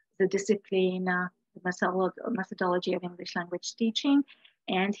the discipline, the methodology of English language teaching.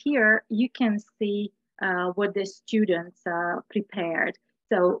 And here you can see what the students prepared.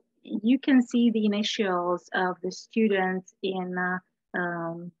 So you can see the initials of the students in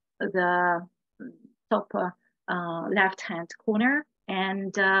the top left-hand corner,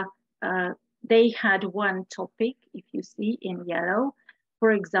 and they had one topic, if you see in yellow.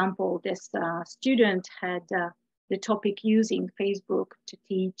 For example, this student had the topic using Facebook to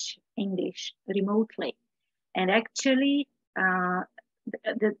teach English remotely. And actually,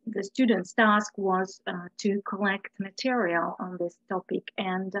 the student's task was to collect material on this topic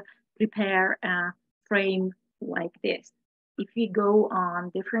and prepare a frame like this. If we go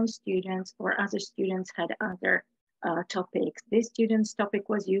on different students or other students had other topics, this student's topic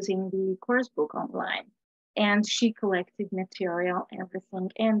was using the course book online, and she collected material,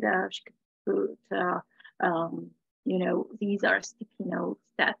 everything, and she could put, you know, these are sticky notes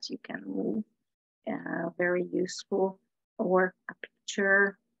that you can move, very useful, or a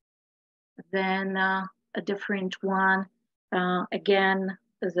picture, then a different one, again,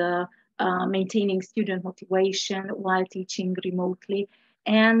 the maintaining student motivation while teaching remotely.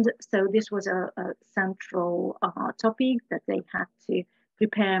 And so this was a central topic that they had to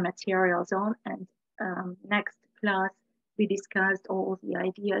prepare materials on. And next class, we discussed all the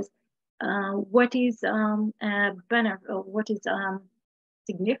ideas. What is benefit, or what is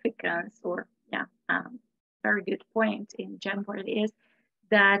significance, or very good point in Jamboard is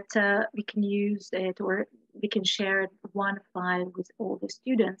that we can use it, or we can share one file with all the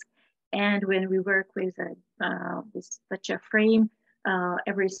students. And when we work with such a frame,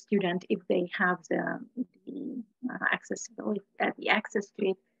 every student, if they have the accessibility, the access to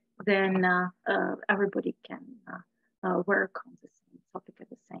it, then everybody can work on the same topic at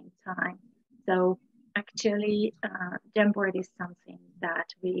the same time. So actually, Jamboard is something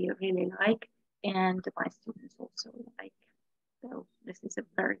that we really like, and my students also like. So this is a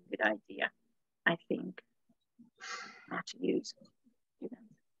very good idea, I think, to use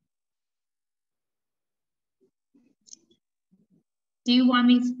students. Do you want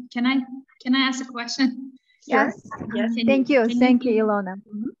me? Can I ask a question? Yes. Sure. Yes. Thank you, Ilona.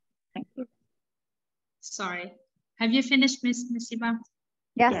 Thank you. Sorry. Have you finished, Miss Iba?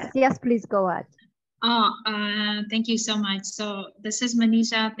 Yes, please go ahead. Oh, thank you so much. So this is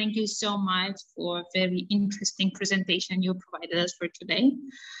Manisha. Thank you so much for a very interesting presentation you provided us for today.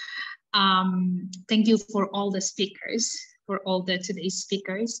 Thank you for all the speakers, for all the today's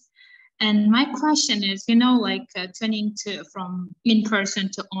speakers. And my question is, you know, like turning from in-person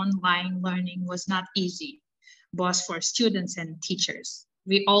to online learning was not easy, both for students and teachers.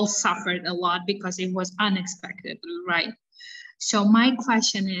 We all suffered a lot because it was unexpected, right? So my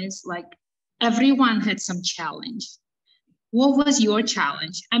question is, like, everyone had some challenge. What was your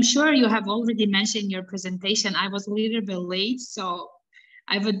challenge? I'm sure you have already mentioned in your presentation. I was a little bit late, so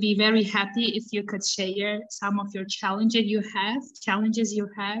I would be very happy if you could share some of your challenges you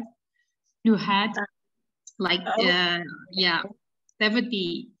had, like, yeah, that would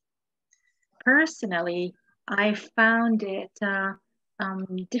be. Personally, I found it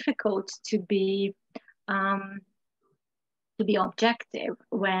difficult to be objective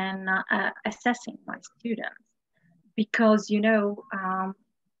when assessing my students, because, you know,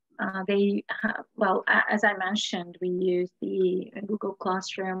 as I mentioned, we use the Google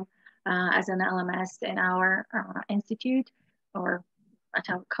Classroom as an LMS in our institute or at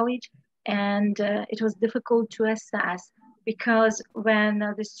our college. And it was difficult to assess because when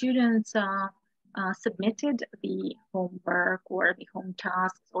the students submitted the homework or the home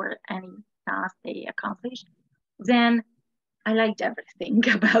tasks or any task they accomplished, then I liked everything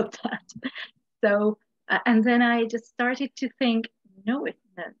about that. So, and then I just started to think, no, it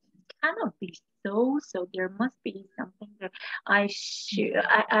cannot be so. So there must be something that I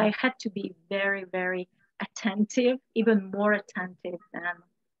had to be very, very attentive, even more attentive than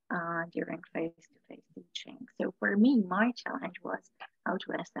during face-to-face teaching. So for me, my challenge was how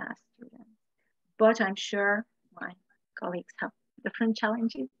to assess students. But I'm sure my colleagues have different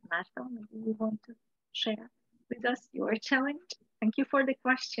challenges. Márta, maybe you want to share with us your challenge? Thank you for the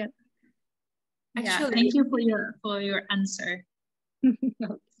question. Actually, thank you for your answer.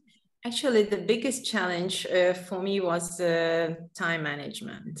 Actually, the biggest challenge for me was time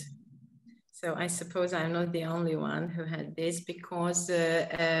management. So I suppose I'm not the only one who had this, because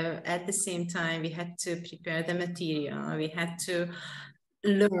at the same time we had to prepare the material. We had to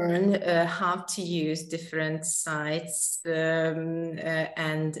learn how to use different sites, and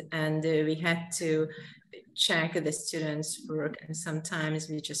we had to check the students' work, and sometimes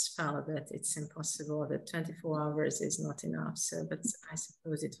we just felt that it's impossible, that 24 hours is not enough. So, but I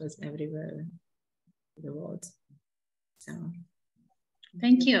suppose it was everywhere in the world. So,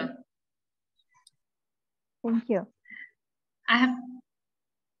 thank you. Thank you. I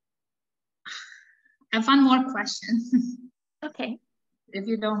have one more question. Okay. If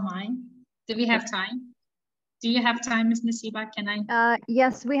you don't mind. Do we have time? Do you have time, Ms. Nasiba? Can I?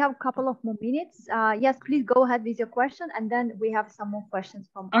 Yes, we have a couple of more minutes. Yes, please go ahead with your question, and then we have some more questions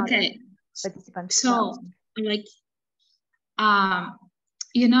from other participants. So, like,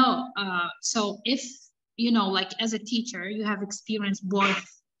 so if, like as a teacher, you have experienced both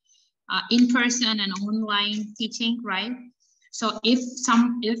in-person and online teaching, right? So if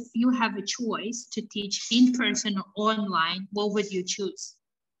you have a choice to teach in-person or online, what would you choose?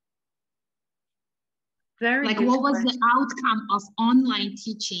 What was the outcome of online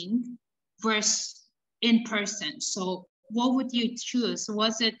teaching versus in-person? So what would you choose?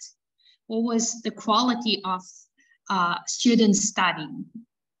 What was the quality of students studying?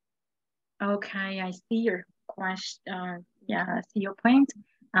 Okay, I see your question. Yeah, I see your point.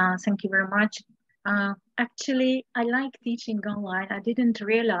 Thank you very much. Actually, I like teaching online. I didn't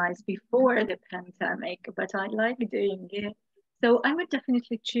realize before the pandemic, but I like doing it. So I would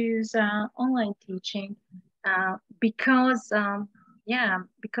definitely choose online teaching because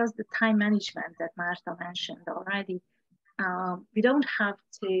the time management that Márta mentioned already. We don't have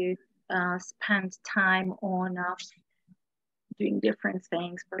to spend time on doing different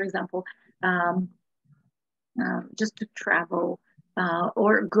things. For example, just to travel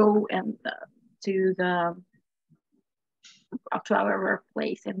or go and to our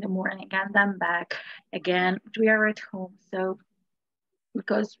workplace in the morning and then back again. We are at home, so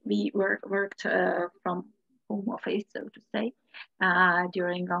because we worked from home office, so to say,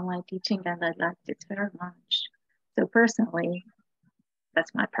 during online teaching, and I liked it very much. So personally,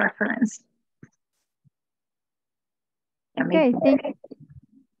 that's my preference. Okay, thank you.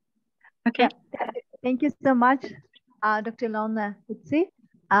 Okay. Yeah, thank you so much, Dr. Ilona Huszti.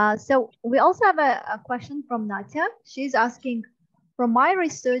 So we also have a question from Natya. She's asking, from my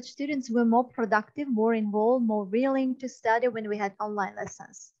research, students were more productive, more involved, more willing to study when we had online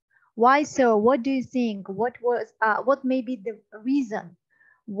lessons. Why so? What do you think? What may be the reason?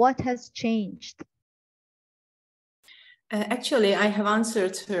 What has changed? Actually, I have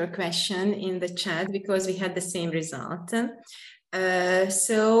answered her question in the chat because we had the same result. What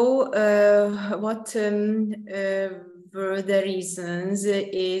were the reasons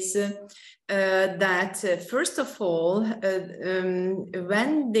is that first of all,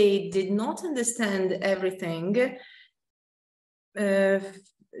 when they did not understand everything,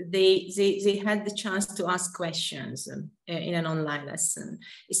 they had the chance to ask questions in an online lesson.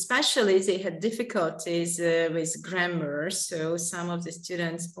 Especially they had difficulties with grammar. So some of the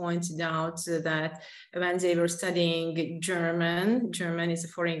students pointed out that when they were studying German is a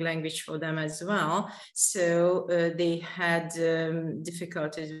foreign language for them as well. So they had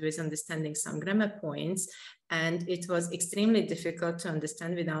difficulties with understanding some grammar points. And it was extremely difficult to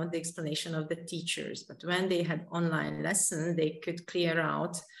understand without the explanation of the teachers. But when they had online lessons, they could clear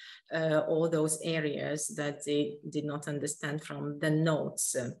out all those areas that they did not understand from the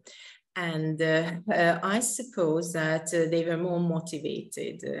notes. And I suppose that they were more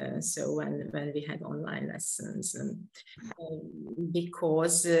motivated. So when we had online lessons,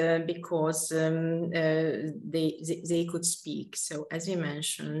 because they could speak. So as you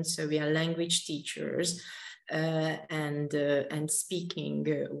mentioned, so we are language teachers, and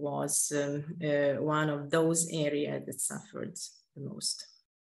speaking was one of those areas that suffered the most.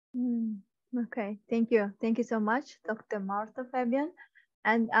 Okay, thank you so much, Dr. Márta Fábián.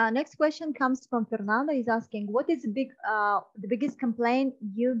 And next question comes from Fernando. He's asking, what is the biggest complaint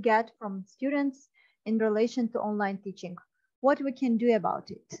you get from students in relation to online teaching? What we can do about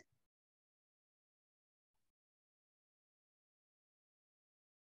it?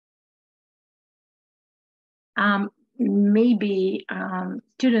 Maybe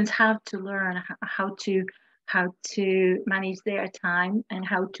students have to learn how to manage their time and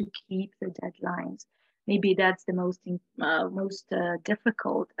how to keep the deadlines. Maybe that's the most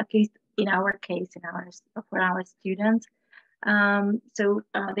difficult, at least in our case, for our students. So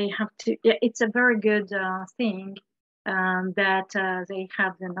they have to. It's a very good thing that they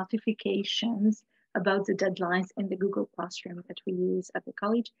have the notifications about the deadlines in the Google Classroom that we use at the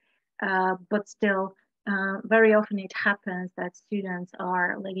college. But still, very often it happens that students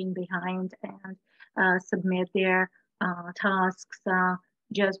are lagging behind and submit their tasks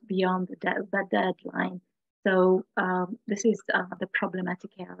just beyond the deadline. So this is the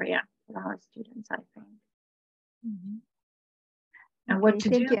problematic area for our students, I think. Mm-hmm. And what to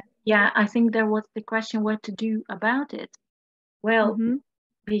do? Yeah, I think there was the question what to do about it. Well,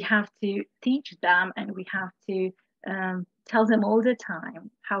 we have to teach them, and we have to tell them all the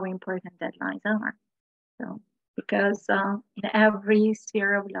time how important deadlines are. So, because in every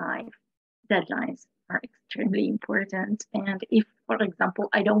sphere of life, deadlines are extremely important. And if, for example,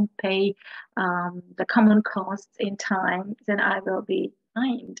 I don't pay the common costs in time, then I will be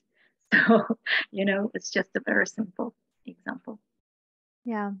behind. So, it's just a very simple example.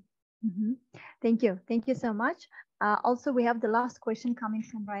 Yeah. Thank you so much. Also, we have the last question coming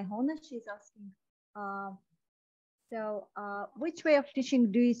from Raihona. She's asking, which way of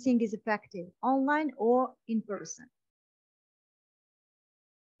teaching do you think is effective, online or in person?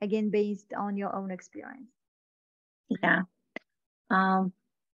 Again, based on your own experience. Yeah.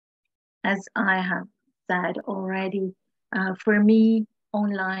 As I have said already, for me,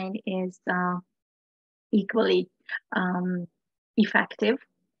 online is equally effective.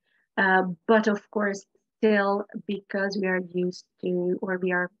 But of course, still, because we are used to,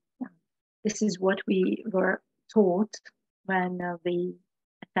 this is what we were taught when we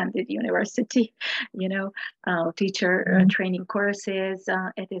attended university, teacher training courses,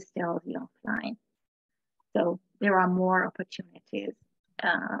 it is still the offline. So there are more opportunities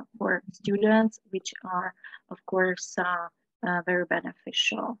for students, which are, of course, very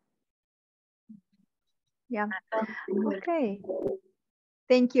beneficial. Yeah. Okay.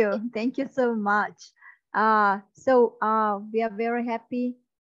 Thank you so much. So we are very happy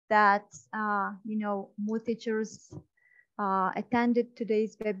that more teachers attended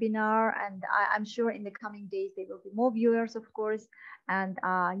today's webinar, and I'm sure in the coming days there will be more viewers, of course, and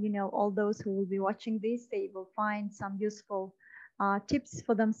all those who will be watching this, they will find some useful tips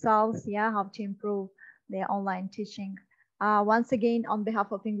for themselves, how to improve their online teaching. Once again, on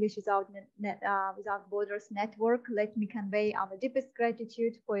behalf of English Without Borders Network, let me convey our deepest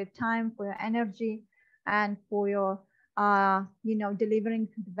gratitude for your time, for your energy, and for your, delivering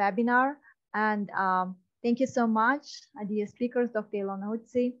the webinar. And thank you so much, dear speakers, Dr. Ilona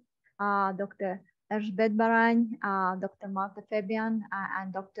Huszti, Dr. Erzsébet Bárány, Dr. Márta Fábián,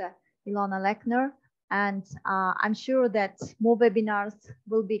 and Dr. Ilona Lechner. And I'm sure that more webinars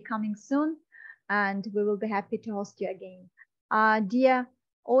will be coming soon, and we will be happy to host you again. Dear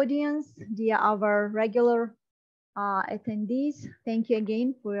audience, dear our regular attendees, thank you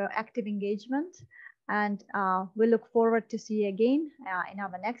again for your active engagement. And we look forward to see you again in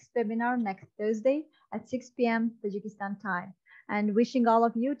our next webinar next Thursday at 6 p.m. Tajikistan time. And wishing all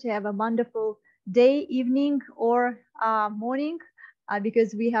of you to have a wonderful day, evening, or morning,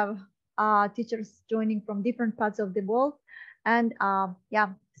 because we have teachers joining from different parts of the world. And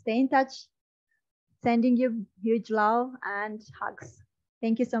stay in touch. Sending you huge love and hugs.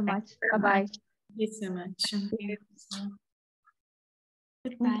 Thank you so much. Bye-bye. Thank you so much.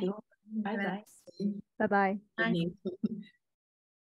 Goodbye. Bye-bye. Bye-bye. Bye.